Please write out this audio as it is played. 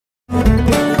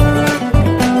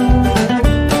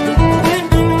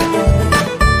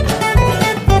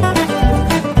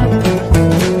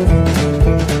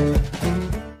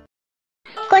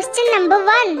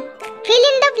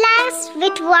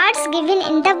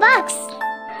box.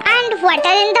 And what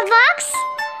are in the box?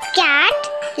 Cat,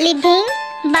 living,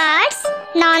 birds,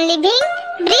 non-living,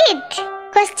 breathe.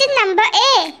 Question number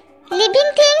A. Living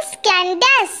things can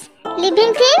dash.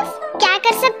 Living things क्या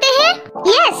कर सकते हैं?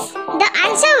 Yes, the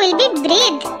answer will be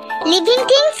breathe. Living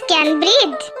things can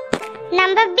breathe.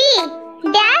 Number B.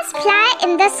 Dash fly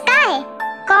in the sky.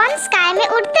 कौन sky में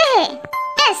उड़ते हैं?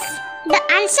 Yes, the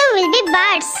answer will be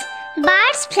birds.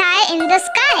 Birds fly in the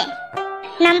sky.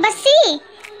 Number C.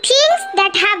 Things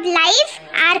that have life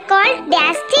are called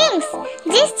dash things.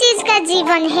 जिस चीज का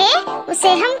जीवन है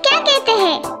उसे हम क्या कहते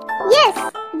हैं? Yes,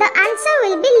 the answer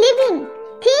will be living.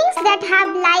 Things that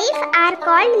have life are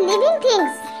called living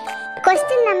things.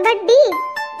 Question number D.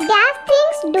 Dash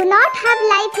things do not have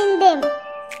life in them.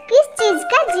 किस चीज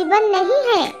का जीवन नहीं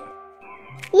है?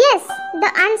 Yes, the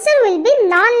answer will be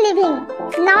non-living.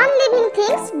 Non-living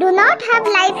things do not have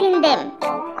life in them.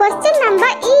 Question number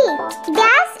E.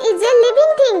 Dash is a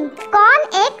living thing. कौन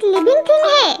एक living thing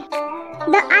है?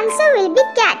 The answer will be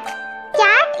cat.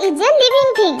 Cat is a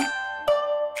living thing.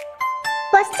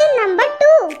 Question number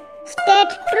 2.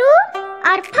 State true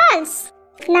or false.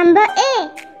 Number A.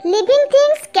 Living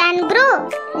things can grow.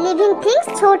 Living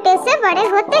things छोटे से बड़े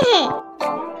होते हैं.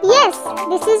 Yes,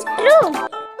 this is true.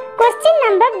 Question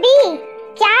number B.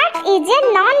 Cat is a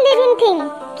non-living thing.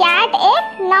 Cat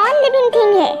एक non-living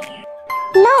thing है.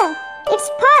 No, it's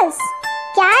false.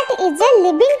 Cat is a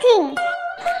living thing.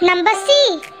 Number C.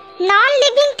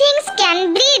 Non-living things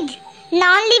can breathe.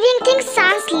 Non-living things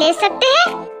सांस ले सकते हैं?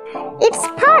 It's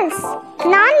false.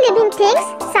 Non-living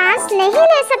things सांस नहीं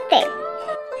ले सकते.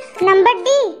 Number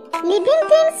D. Living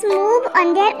things move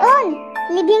on their own.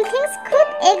 Living things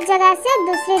खुद एक जगह से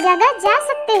दूसरी जगह जा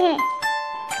सकते हैं.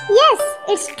 Yes,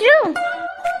 it's true.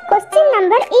 Question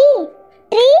number E.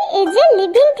 Tree is a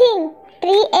living thing.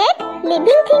 Tree एक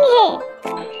living thing है.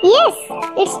 Yes,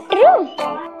 it's true.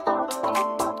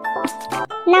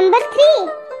 Number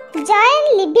 3. Join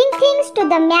living things to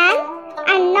the man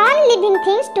and non-living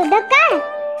things to the car.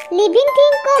 Living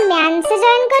thing को man से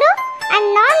join करो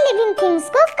and non-living things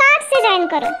को car से join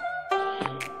करो.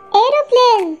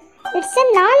 Aeroplane. It's a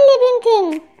non-living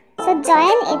thing. So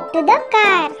join it to the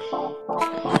car.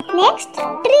 Next,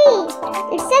 tree.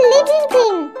 It's a living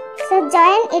thing. So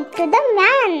join it to the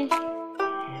man.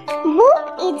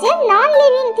 Book is a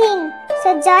non-living thing.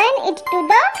 So join it to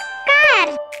the car.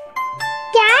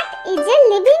 Cat is a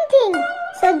living thing.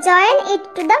 So join it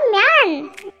to the man.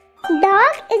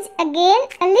 Dog is again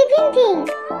a living thing.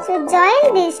 So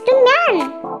join this to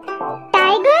man.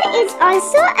 Tiger is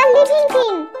also a living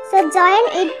thing. So join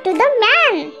it to the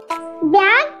man.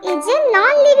 Bag is a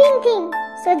non-living thing.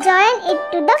 So join it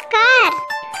to the car.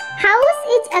 House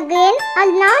is again a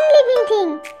non-living thing.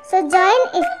 So join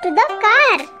it to the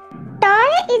car.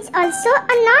 Toy is also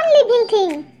a non-living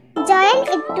thing. Join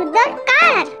it to the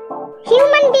car.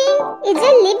 Human being is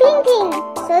a living thing.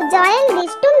 So join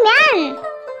this to man.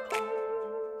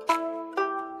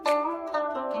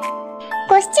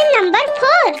 Question number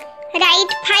 4.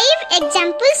 Write 5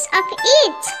 examples of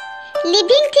each.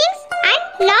 Living things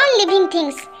and non-living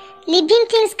things. Living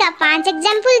things का 5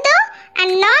 example दो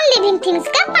and non-living things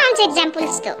का 5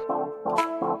 examples दो.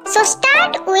 So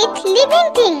start with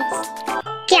living things.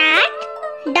 Cat,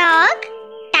 dog,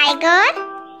 tiger,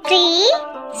 tree,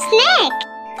 snake.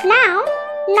 Now,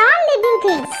 non-living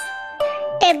things.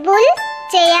 Table,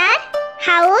 chair,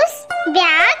 house,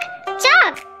 bag,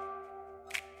 chalk.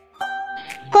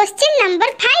 Question number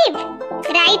 5.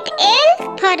 Write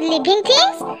L for living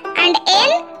things and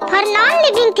L for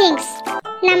non-living things.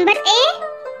 Number A.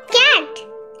 Cat.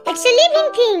 It's a living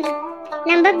thing.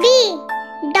 Number B.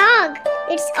 Dog.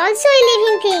 It's also a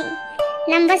living thing.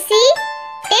 Number C.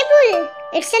 Table.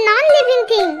 It's a non-living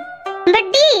thing. Number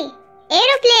D.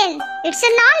 Aeroplane. It's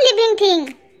a non-living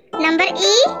thing. Number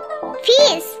E.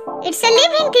 Fish. It's a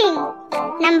living thing.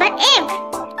 Number F.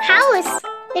 House.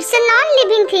 It's a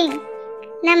non-living thing.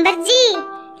 Number G.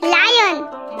 Lion.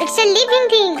 It's a living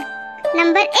thing.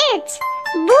 Number H.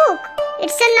 Book.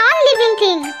 It's a non-living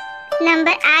thing.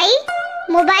 Number I.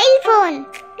 Mobile phone.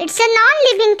 It's a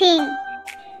non-living thing.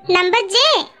 Number J.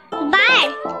 Bird.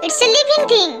 It's a living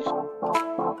thing.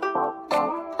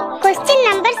 Question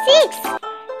number 6.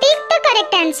 Pick the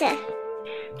correct answer.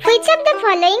 Which of the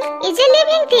following is a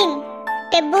living thing?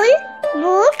 Table,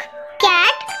 book,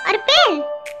 cat or pen?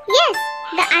 Yes,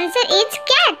 the answer is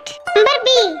cat. Number B.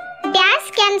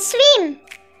 Dash can swim.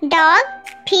 Dog,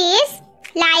 fish,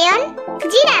 lion,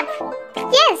 giraffe.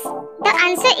 Yes, the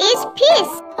answer is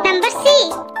fish. Number C.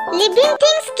 Living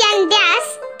things can dash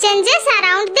changes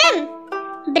around them.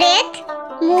 Breathe,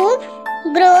 move,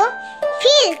 grow,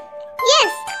 feel.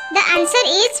 Yes, the answer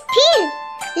is feel.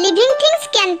 living things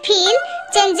can feel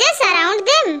changes around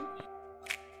them.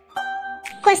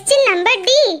 Question number D.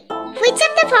 Which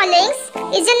of the following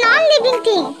is a non-living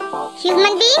thing?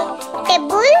 Human being,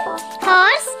 table,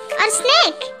 horse or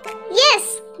snake? Yes,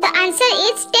 the answer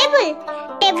is table.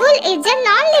 Table is a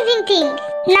non-living thing.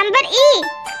 Number E.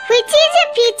 Which is a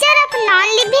feature of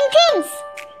non-living things?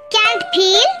 Can't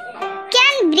feel,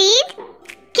 can breathe,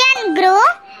 can grow,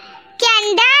 can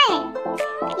die.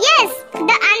 Yes,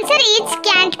 the answer is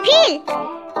can't feel.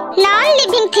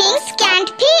 Non-living things can't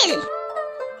feel.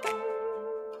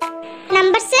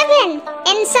 Number 7.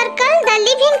 Encircle the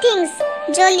living things.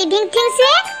 जो living things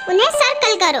है उन्हें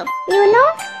circle करो. You know,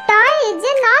 toy is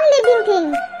a non-living thing.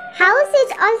 House is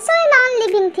also a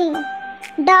non-living thing.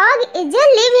 Dog is a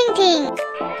living thing.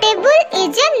 Table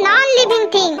is a non-living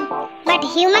thing. But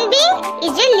human being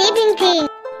is a living thing.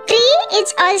 Tree is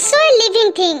also a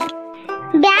living thing.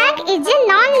 Bag is a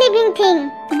non-living thing.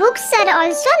 Books are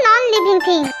also non-living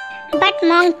thing. But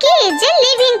monkey is a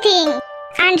living thing.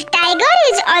 And tiger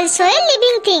is also a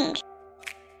living thing.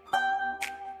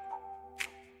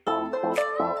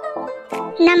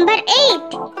 Number 8.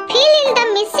 Fill in the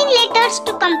missing letters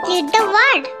to complete the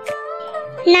word.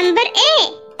 Number A.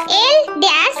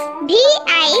 L-V-I-G.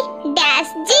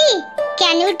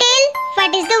 Can you tell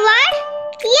what is the word?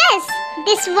 Yes,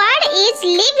 this word is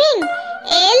living.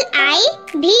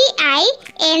 L-I-V-I-N-G.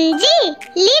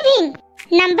 Living.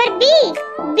 Number B.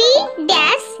 B-E-A-H.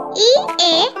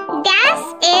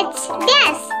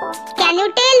 Can you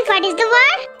tell what is the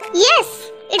word? Yes,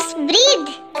 it's breathe.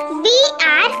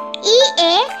 B-R-E-A-T-H-E.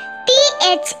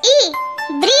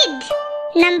 Breathe.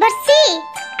 Number C.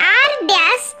 R-P-O-D-C-E.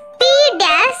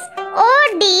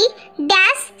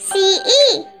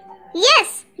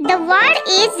 Yes, the word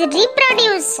is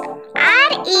reproduce.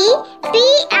 R-E-P-R-O-D-U-C-E.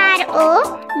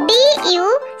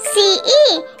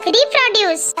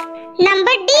 Reproduce.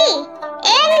 Number D.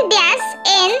 N-I-V-G.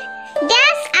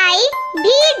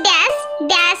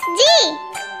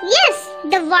 Yes,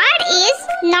 the word is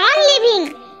non-living.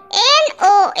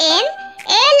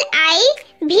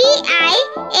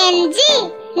 N-O-N-L-I-V-I-N-G.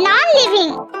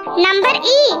 Non-living. Number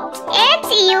E.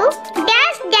 H-U-N-B-I-N.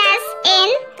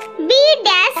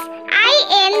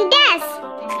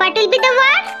 What will be the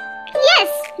word? Yes,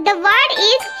 the word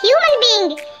is human being.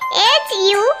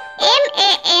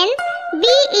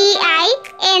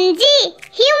 H-U-M-A-N-B-E-I-N-G.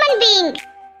 Human being.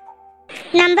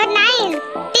 Number 9.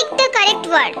 Pick the correct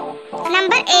word.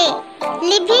 Number A.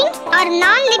 Living or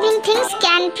non-living things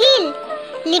can feel.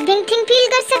 Living thing feel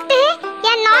कर सकते हैं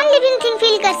या non-living thing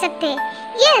feel कर सकते हैं?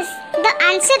 Yes, the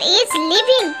answer is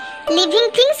living. Living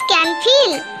things can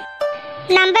feel.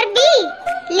 Number B.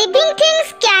 Living things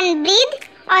can breathe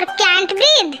or can't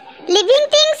breathe. Living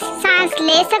things सांस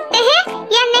ले सकते हैं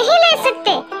या नहीं ले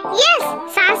सकते? Yes,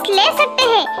 सांस ले सकते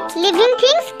हैं. Living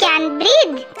things can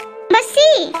breathe. Number C.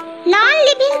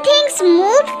 Non-living things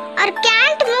move or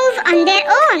can't move on their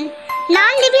own.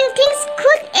 Non-living things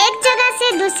खुद एक जगह से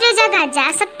दूसरी जगह जा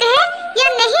सकते हैं या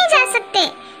नहीं जा सकते?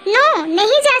 No,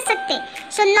 नहीं जा सकते.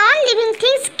 So non-living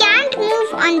things can't move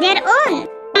on their own.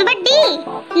 Number D.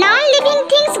 Non-living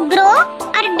things grow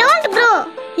or don't grow.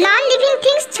 Non-living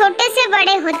things छोटे से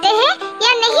बड़े होते हैं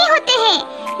या नहीं होते हैं?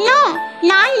 No,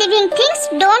 non-living things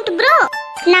don't grow.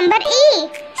 Number E.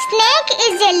 Snake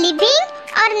is a living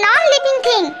or non-living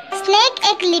thing. Snake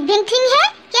एक living thing है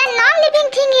या non-living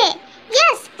thing है?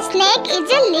 Yes, snake is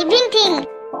a living thing.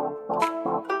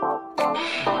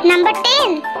 Number 10.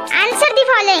 Answer the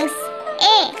following. A.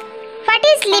 What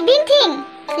is living thing?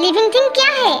 Living thing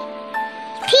क्या है?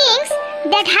 Things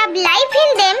that have life in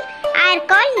them are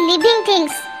called living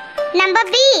things. Number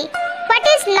B. What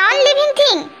is non-living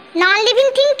thing?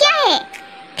 Non-living thing क्या है?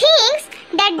 Things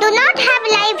that do not have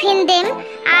life in them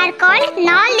are called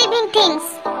non-living things.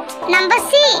 Number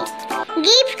C.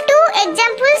 Give 2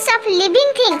 examples of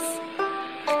living things.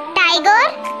 Tiger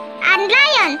and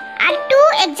lion are 2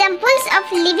 examples of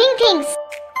living things.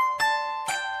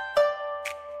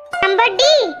 Number D.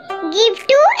 Give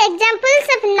 2 examples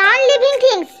of non-living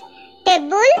things.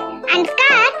 Table and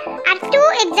car are 2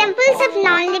 examples of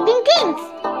non-living things.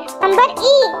 Number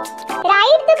E.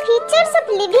 Write the features of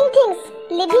living things.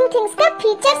 Living things का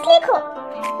features लिखो.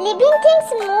 Living things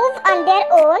move on their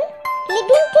own.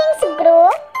 Living things grow.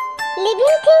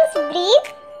 Living things breathe.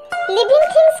 Living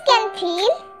things can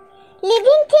feel.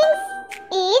 Living things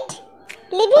eat.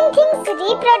 Living things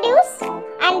reproduce.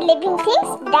 And living things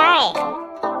die.